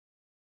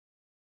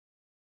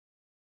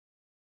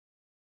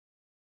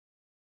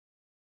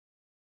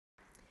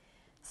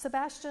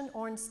Sebastian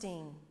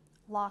Ornstein,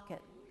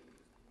 locket.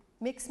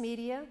 Mixed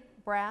media,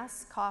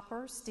 brass,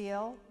 copper,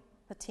 steel,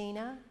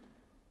 patina,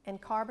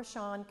 and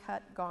cabochon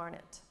cut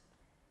garnet.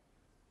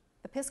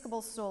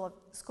 Episcopal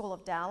School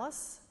of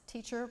Dallas,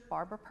 teacher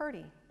Barbara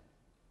Purdy.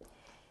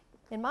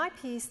 In my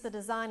piece, the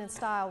design and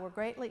style were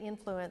greatly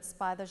influenced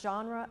by the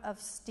genre of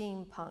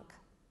steampunk,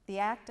 the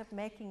act of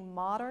making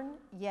modern,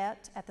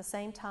 yet at the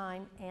same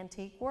time,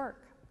 antique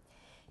work.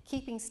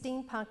 Keeping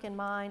steampunk in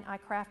mind, I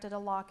crafted a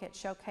locket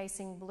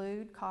showcasing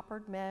blued,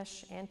 coppered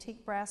mesh,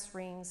 antique brass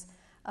rings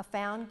of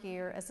found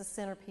gear as a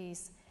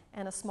centerpiece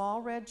and a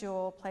small red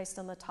jewel placed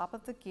on the top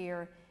of the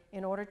gear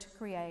in order to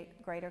create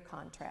greater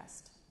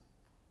contrast.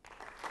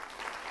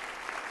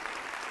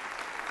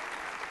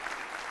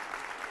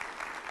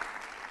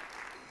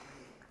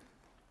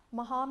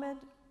 Mohammed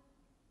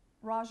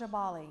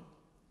Rajabali,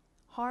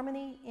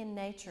 Harmony in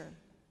Nature.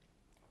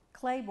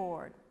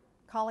 Clayboard,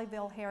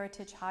 Colleyville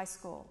Heritage High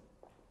School.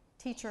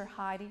 Teacher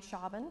Heidi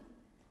Schaben.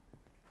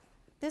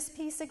 This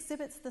piece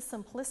exhibits the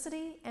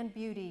simplicity and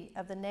beauty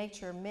of the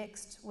nature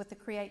mixed with the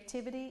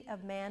creativity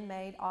of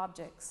man-made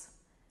objects.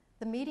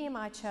 The medium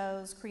I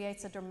chose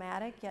creates a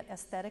dramatic yet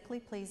aesthetically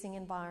pleasing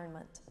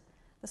environment.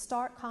 The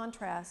stark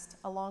contrast,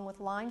 along with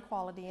line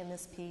quality in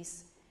this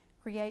piece,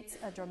 creates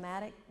a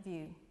dramatic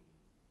view.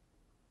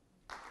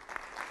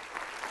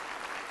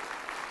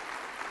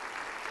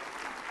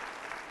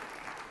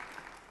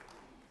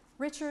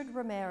 Richard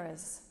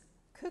Ramirez,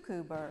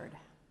 Cuckoo Bird.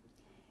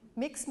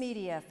 Mixed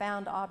media,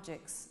 found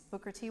objects,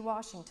 Booker T.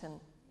 Washington.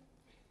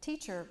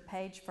 Teacher,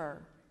 Paige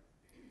Fur.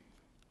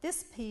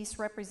 This piece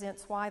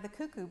represents why the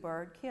cuckoo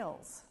bird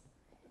kills.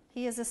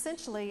 He is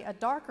essentially a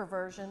darker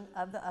version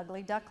of the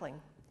ugly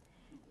duckling.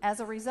 As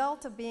a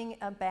result of being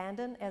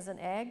abandoned as an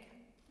egg,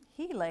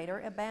 he later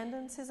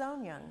abandons his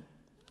own young.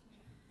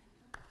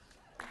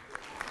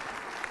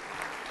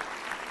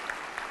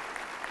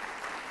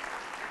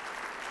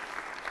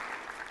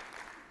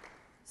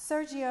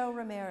 Sergio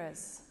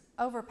Ramirez,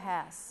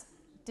 Overpass,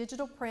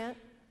 digital print,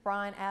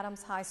 Bryan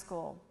Adams High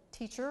School.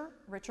 Teacher,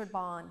 Richard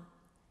Bond.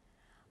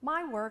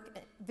 My work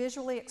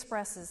visually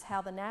expresses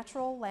how the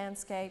natural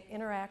landscape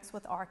interacts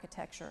with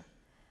architecture.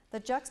 The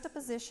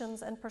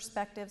juxtapositions and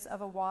perspectives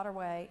of a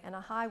waterway and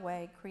a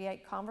highway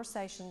create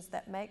conversations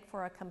that make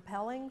for a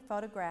compelling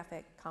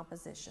photographic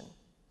composition.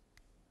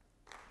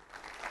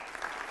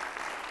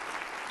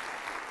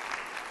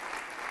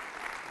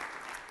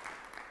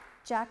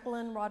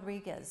 Jacqueline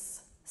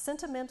Rodriguez,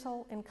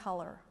 Sentimental in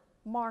Color.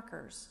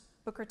 Markers,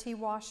 Booker T.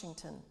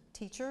 Washington.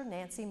 Teacher,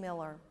 Nancy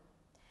Miller.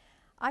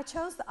 I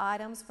chose the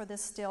items for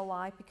this still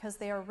life because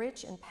they are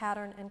rich in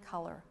pattern and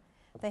color.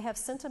 They have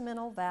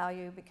sentimental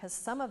value because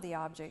some of the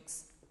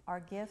objects are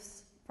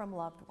gifts from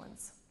loved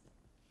ones.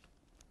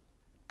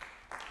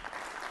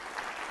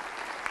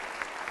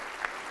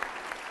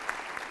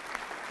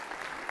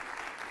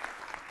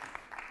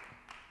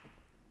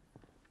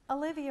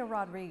 Olivia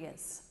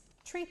Rodriguez,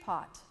 Tree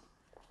Pot.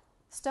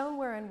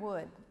 Stoneware and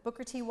Wood,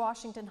 Booker T.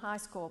 Washington High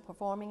School,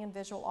 Performing and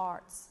Visual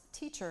Arts.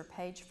 Teacher,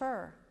 Paige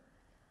Fur.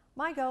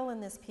 My goal in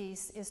this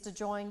piece is to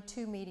join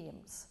two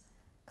mediums,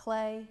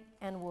 clay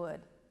and wood.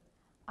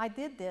 I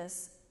did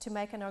this to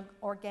make an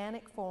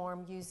organic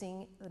form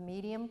using the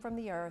medium from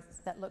the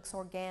earth that looks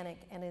organic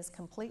and is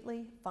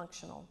completely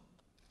functional.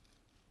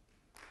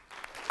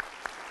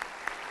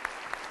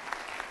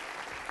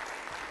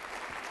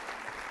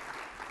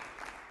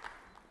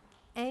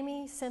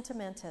 Amy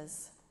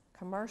Sentimentes,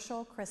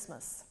 Commercial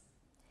Christmas.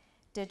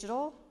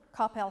 Digital,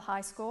 Coppell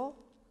High School,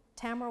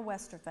 Tamara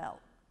Westerfeld.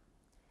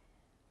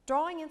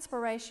 Drawing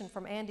inspiration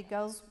from Andy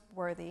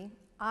Goldsworthy,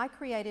 I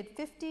created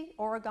 50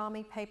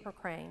 origami paper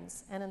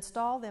cranes and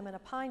installed them in a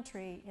pine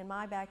tree in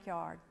my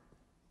backyard.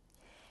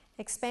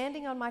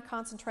 Expanding on my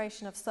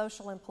concentration of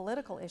social and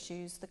political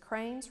issues, the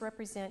cranes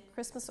represent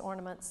Christmas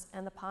ornaments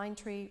and the pine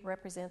tree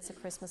represents a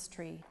Christmas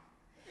tree.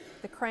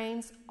 The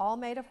cranes, all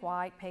made of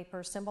white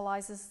paper,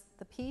 symbolizes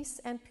the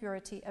peace and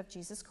purity of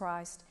Jesus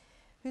Christ,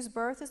 whose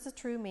birth is the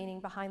true meaning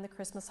behind the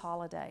Christmas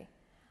holiday.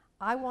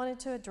 I wanted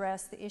to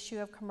address the issue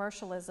of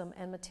commercialism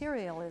and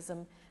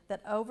materialism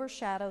that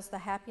overshadows the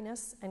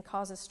happiness and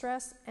causes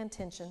stress and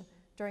tension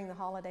during the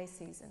holiday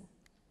season.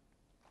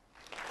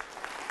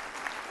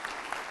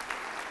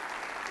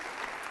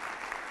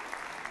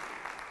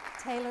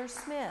 Taylor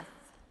Smith,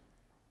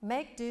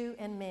 Make Do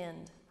and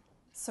Mend.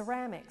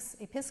 Ceramics,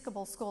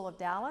 Episcopal School of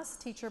Dallas,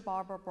 teacher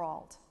Barbara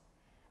Brault.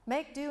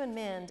 Make Do and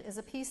Mend is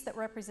a piece that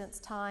represents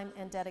time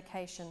and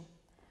dedication.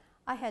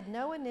 I had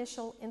no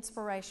initial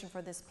inspiration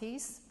for this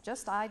piece,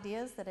 just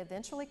ideas that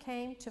eventually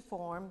came to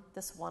form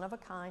this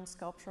one-of-a-kind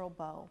sculptural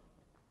bow.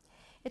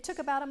 It took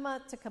about a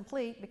month to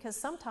complete because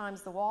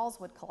sometimes the walls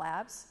would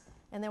collapse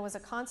and there was a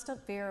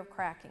constant fear of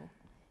cracking.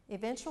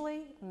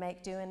 Eventually,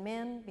 Make Do and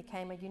Mend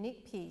became a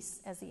unique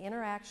piece as the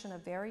interaction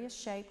of various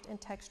shaped and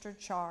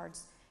textured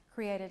shards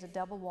created a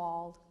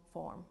double-walled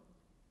form.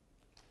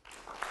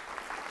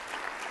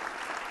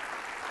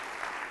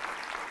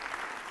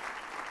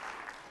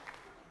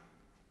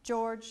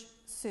 George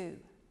Sue,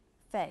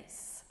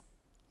 Face.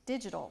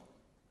 Digital,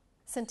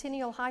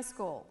 Centennial High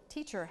School,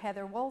 teacher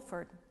Heather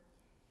Wolford.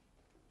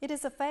 It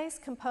is a face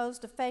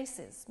composed of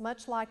faces,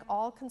 much like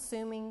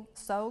all-consuming,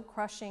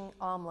 soul-crushing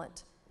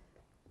omelet.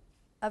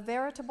 A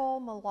veritable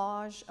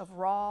melange of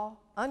raw,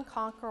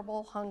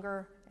 unconquerable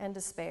hunger and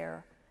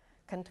despair,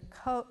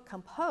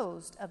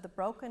 composed of the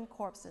broken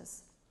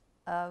corpses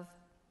of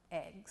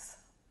eggs.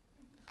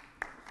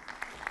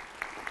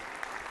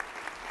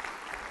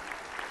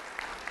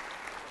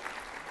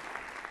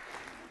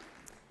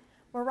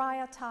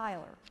 Mariah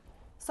Tyler,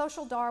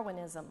 social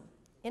Darwinism,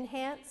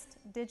 enhanced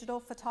digital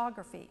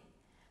photography.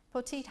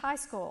 Poteet High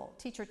School,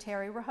 teacher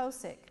Terry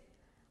Rahosic.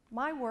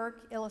 My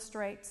work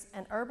illustrates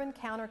an urban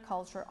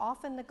counterculture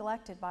often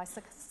neglected by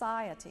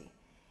society.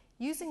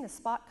 Using the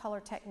spot color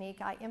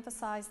technique, I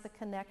emphasize the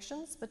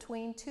connections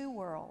between two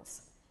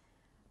worlds.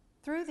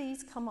 Through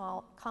these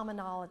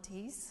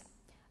commonalities,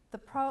 the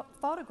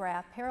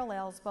photograph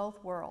parallels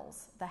both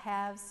worlds, the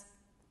haves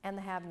and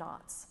the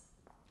have-nots.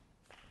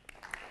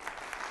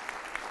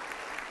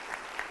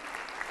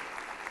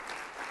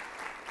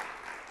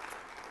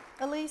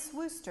 Elise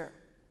Wooster,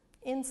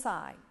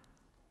 Inside,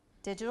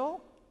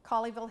 digital,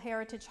 Colleyville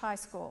Heritage High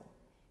School,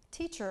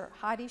 teacher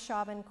Heidi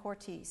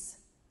Chauvin-Cortese.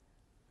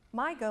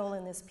 My goal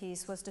in this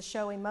piece was to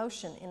show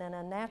emotion in an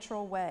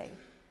unnatural way.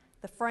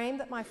 The frame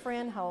that my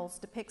friend holds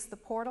depicts the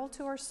portal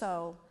to her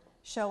soul,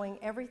 showing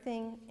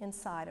everything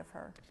inside of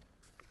her.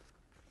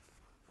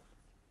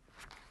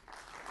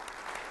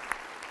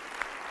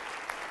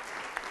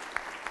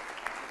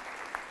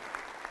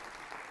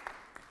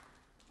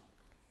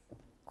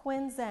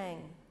 Quinn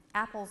Zhang,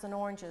 Apples and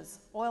Oranges,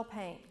 Oil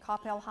Paint,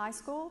 Coppell High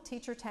School,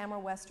 teacher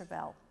Tamara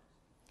Westervelt.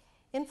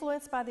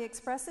 Influenced by the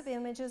expressive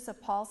images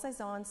of Paul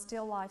Cézanne's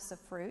Still Lifes of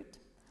Fruit,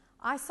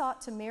 I sought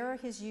to mirror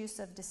his use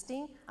of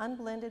distinct,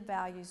 unblended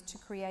values to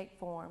create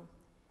form.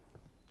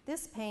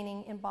 This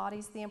painting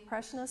embodies the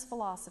Impressionist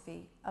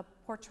philosophy of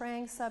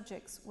portraying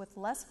subjects with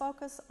less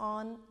focus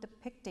on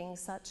depicting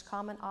such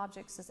common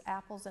objects as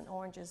apples and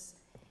oranges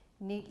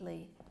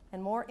neatly,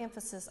 and more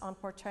emphasis on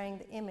portraying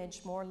the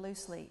image more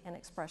loosely and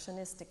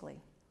expressionistically.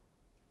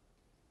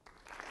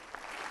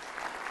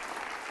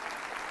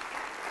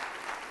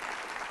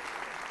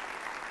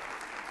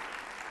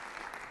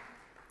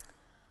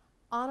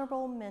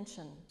 Honorable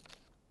mention.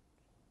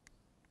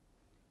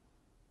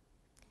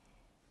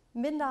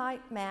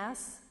 Midnight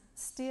Mass,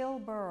 Steel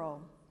Burrow,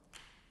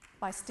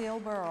 by Steel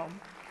Burrow.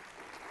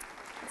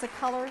 It's a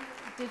colored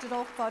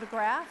digital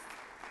photograph.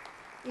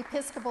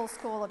 Episcopal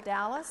School of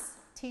Dallas,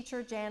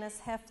 teacher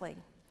Janice Heffley.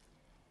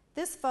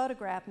 This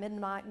photograph,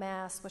 Midnight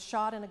Mass, was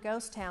shot in a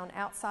ghost town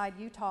outside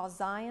Utah's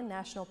Zion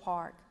National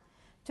Park.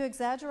 To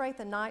exaggerate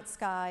the night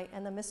sky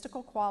and the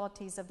mystical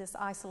qualities of this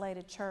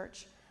isolated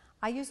church,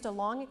 I used a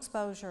long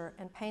exposure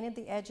and painted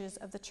the edges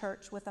of the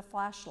church with a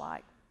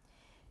flashlight.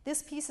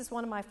 This piece is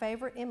one of my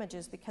favorite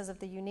images because of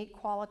the unique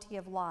quality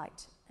of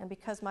light and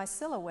because my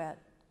silhouette,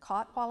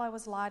 caught while I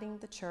was lighting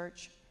the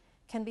church,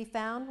 can be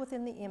found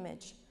within the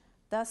image,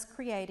 thus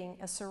creating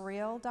a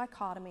surreal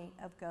dichotomy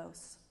of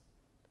ghosts.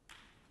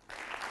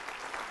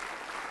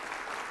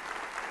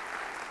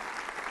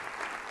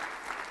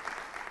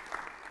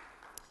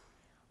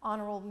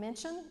 Honorable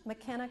mention,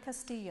 McKenna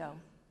Castillo.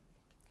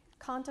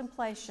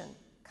 Contemplation,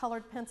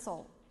 colored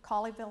pencil,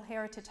 Colleyville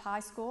Heritage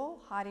High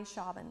School, Heidi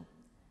Chauvin.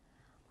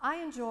 I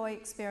enjoy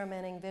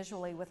experimenting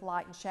visually with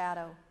light and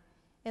shadow.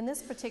 In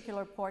this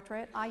particular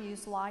portrait, I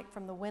used light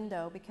from the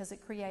window because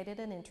it created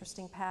an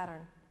interesting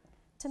pattern.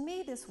 To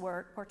me, this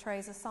work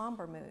portrays a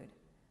somber mood.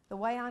 The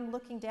way I'm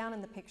looking down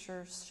in the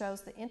picture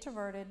shows the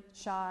introverted,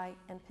 shy,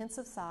 and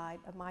pensive side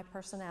of my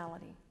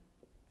personality.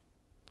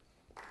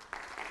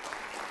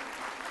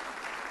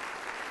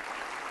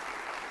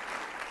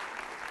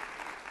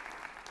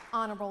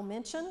 Honorable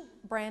mention,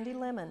 Brandy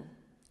Lemon,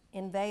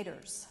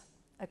 Invaders.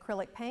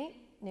 Acrylic paint,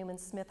 Newman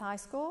Smith High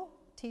School,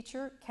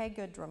 teacher Kay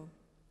Goodrum.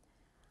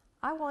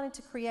 I wanted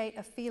to create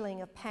a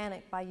feeling of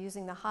panic by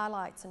using the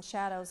highlights and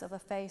shadows of a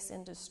face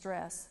in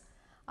distress.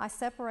 I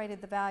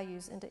separated the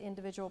values into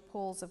individual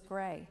pools of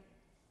gray.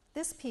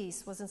 This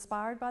piece was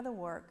inspired by the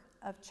work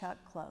of Chuck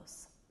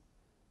Close.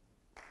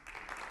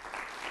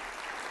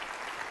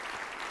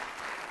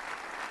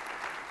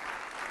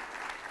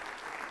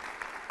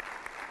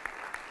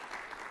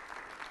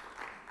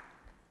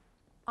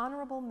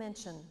 Honorable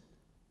mention,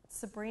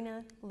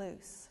 Sabrina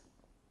Luce.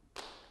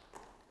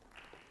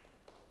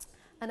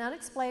 An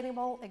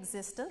Unexplainable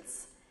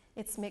Existence.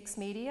 It's mixed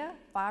media,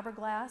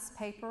 fiberglass,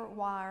 paper,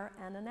 wire,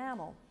 and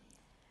enamel.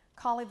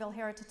 Colleyville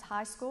Heritage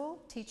High School,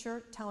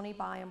 teacher Tony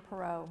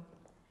Byam-Perot.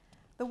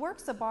 The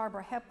works of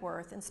Barbara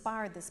Hepworth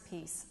inspired this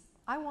piece.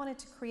 I wanted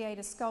to create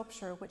a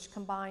sculpture which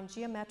combined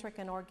geometric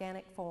and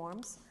organic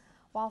forms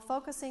while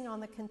focusing on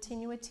the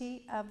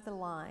continuity of the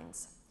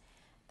lines.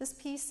 This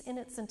piece in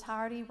its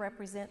entirety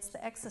represents the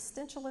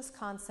existentialist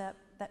concept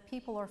that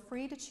people are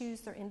free to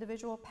choose their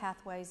individual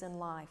pathways in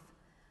life,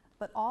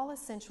 but all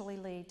essentially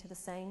lead to the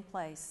same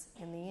place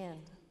in the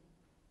end.